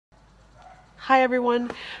Hi everyone.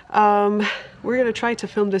 We're gonna try to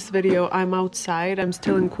film this video. I'm outside. I'm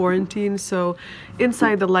still in quarantine, so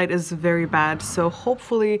inside the light is very bad. So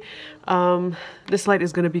hopefully this light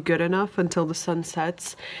is gonna be good enough until the sun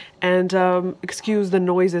sets. And excuse the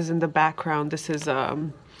noises in the background. This is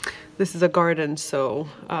a garden, so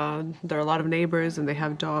there are a lot of neighbors and they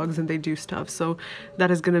have dogs and they do stuff, so that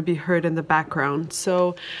is going to be heard in the background.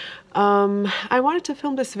 So I wanted to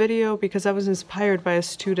film this video because I was inspired by a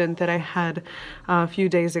student that I had a few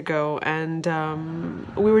days ago, and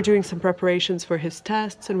we were doing some preparations for his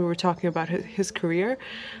tests and we were talking about his career.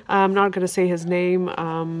 I'm not going to say his name,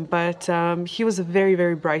 but he was a very,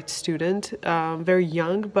 very bright student, very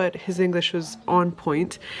young, but his English was on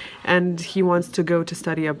point and he wants to go to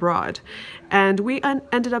study abroad. And we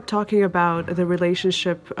ended up talking about the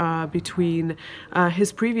relationship between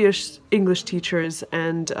his previous English teachers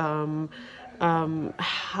and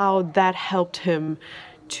how that helped him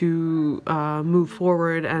to move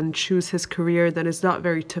forward and choose his career that is not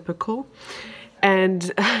very typical.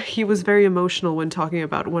 And he was very emotional when talking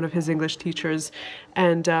about one of his English teachers,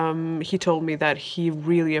 and he told me that he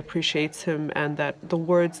really appreciates him and that the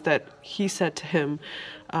words that he said to him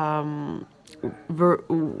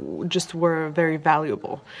were very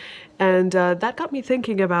valuable. And that got me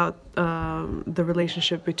thinking about the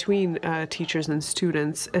relationship between teachers and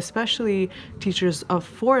students, especially teachers of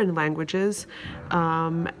foreign languages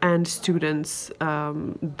and students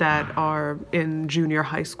that are in junior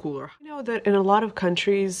high school. I know that in a lot of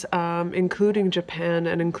countries, including Japan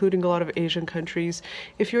and including a lot of Asian countries,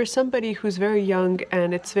 if you're somebody who's very young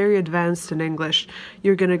and it's very advanced in English,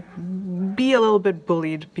 you're going to be a little bit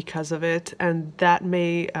bullied because of it, and that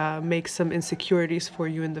may make some insecurities for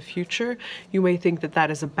you in the future. You may think that that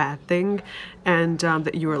is a bad thing, and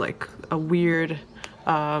that you are like a weird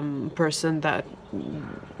person that,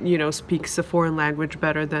 you know, speaks a foreign language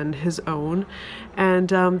better than his own, and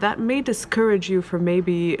that may discourage you from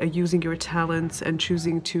maybe using your talents and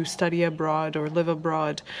choosing to study abroad or live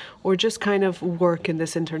abroad or just kind of work in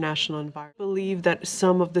this international environment. I believe that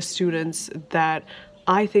some of the students that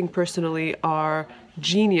I think personally are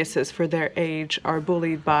geniuses for their age are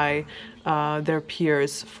bullied by their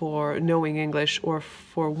peers for knowing English or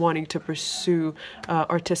for wanting to pursue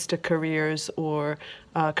artistic careers or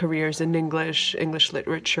careers in English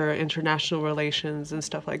literature, international relations and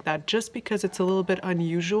stuff like that, just because it's a little bit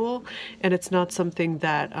unusual and it's not something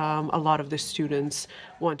that a lot of the students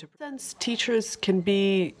want to. Since teachers can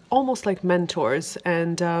be almost like mentors,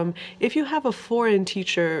 and if you have a foreign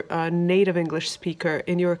teacher, a native English speaker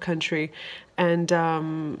in your country, and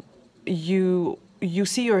you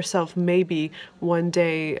see yourself maybe one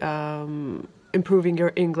day improving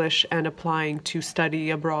your English and applying to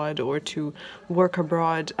study abroad or to work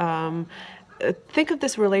abroad, think of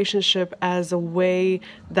this relationship as a way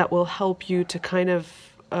that will help you to kind of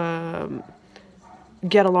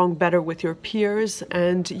get along better with your peers,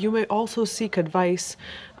 and you may also seek advice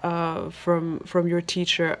from your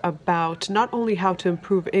teacher about not only how to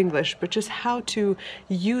improve English, but just how to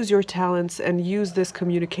use your talents and use this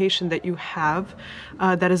communication that you have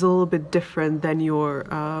that is a little bit different than your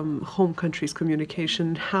home country's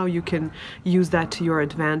communication, how you can use that to your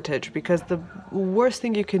advantage. Because the worst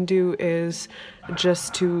thing you can do is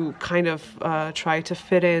just to kind of try to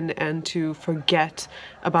fit in and to forget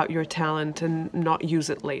about your talent and not use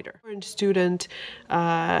it later. You're a student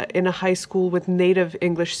in a high school with native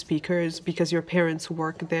English speakers because your parents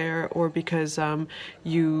work there or because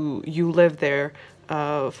you live there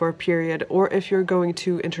for a period, or if you're going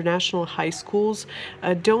to international high schools,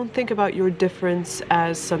 don't think about your difference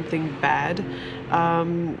as something bad.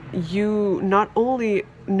 You not only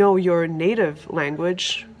know your native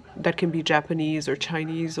language, that can be Japanese or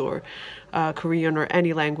Chinese or Korean or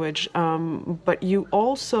any language, but you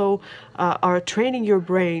also are training your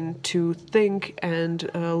brain to think and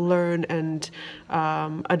learn and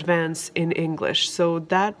advance in English. So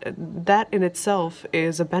that in itself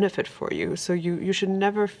is a benefit for you. So you should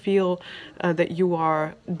never feel that you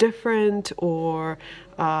are different or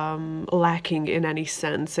lacking in any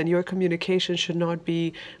sense, and your communication should not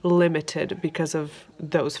be limited because of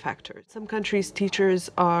those factors. Some countries' teachers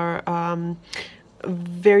are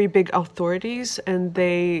very big authorities, and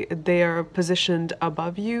they are positioned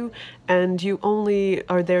above you, and you only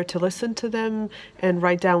are there to listen to them and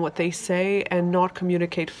write down what they say and not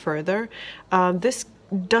communicate further. This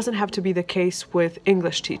doesn't have to be the case with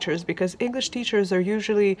English teachers, because English teachers are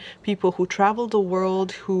usually people who travel the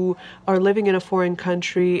world, who are living in a foreign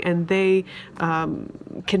country, and they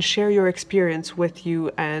can share your experience with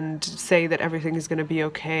you and say that everything is going to be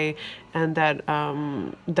okay and that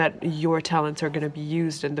that your talents are going to be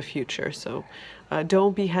used in the future. So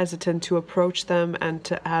don't be hesitant to approach them and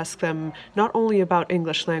to ask them not only about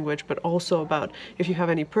English language, but also about if you have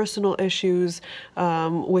any personal issues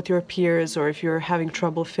with your peers, or if you're having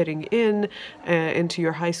trouble fitting in into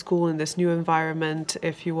your high school in this new environment,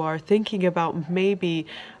 if you are thinking about maybe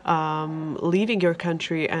leaving your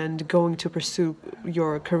country and going to pursue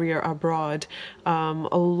your career abroad.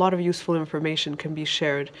 A lot of useful information can be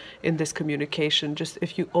shared in this communication, just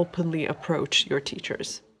if you openly approach your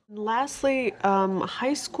teachers. Lastly,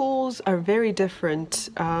 high schools are very different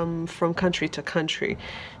from country to country.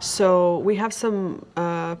 So we have some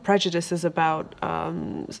prejudices about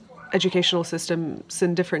educational systems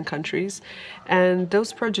in different countries, and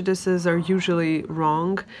those prejudices are usually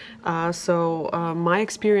wrong. My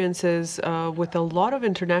experiences with a lot of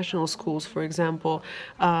international schools, for example,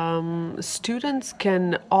 students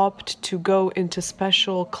can opt to go into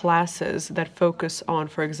special classes that focus on,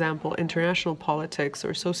 for example, international politics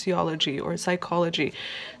or sociology or psychology.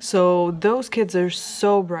 So those kids are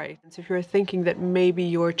so bright. If you're thinking that maybe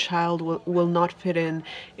your child will not fit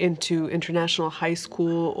into international high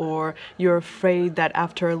school, or you're afraid that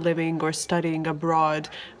after living or studying abroad,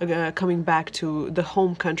 coming back to the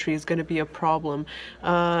home country is going to be a problem.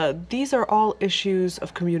 These are all issues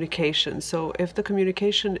of communication. So if the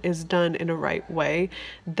communication is done in a right way,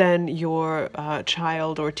 then your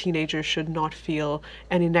child or teenager should not feel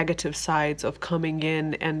any negative sides of coming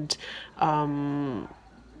in and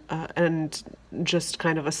just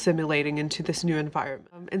kind of assimilating into this new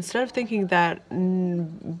environment. Instead of thinking that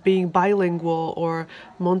being bilingual or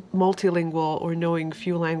multilingual or knowing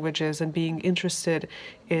few languages and being interested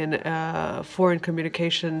in foreign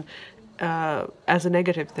communication as a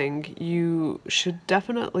negative thing, you should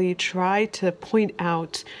definitely try to point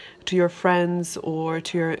out to your friends or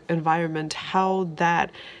to your environment how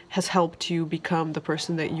that has helped you become the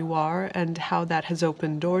person that you are, and how that has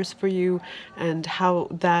opened doors for you, and how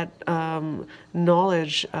that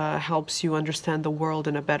knowledge helps you understand the world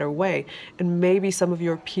in a better way. And maybe some of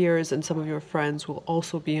your peers and some of your friends will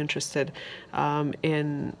also be interested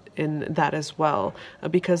in that as well,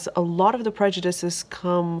 because a lot of the prejudices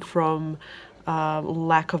come from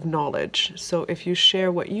lack of knowledge. So if you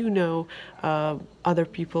share what you know, other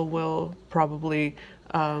people will probably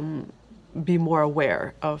be more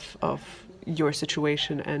aware of your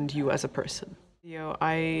situation and you as a person.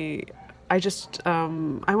 I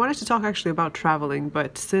wanted to talk actually about traveling,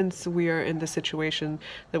 but since we are in the situation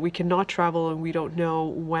that we cannot travel and we don't know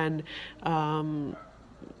when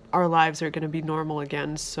our lives are going to be normal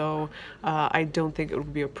again, so I don't think it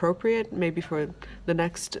would be appropriate. Maybe for the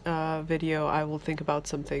next video I will think about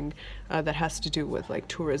something that has to do with like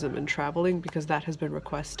tourism and traveling, because that has been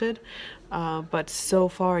requested. But so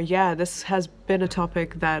far, yeah, this has been a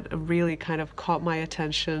topic that really kind of caught my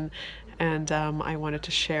attention, and I wanted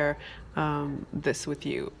to share this with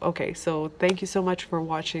you. Okay, so thank you so much for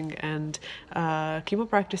watching, and keep on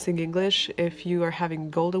practicing English. If you are having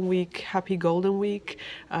Golden Week, happy Golden Week.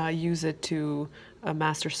 Use it to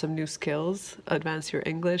master some new skills, advance your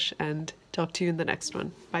English, and talk to you in the next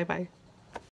one. Bye bye.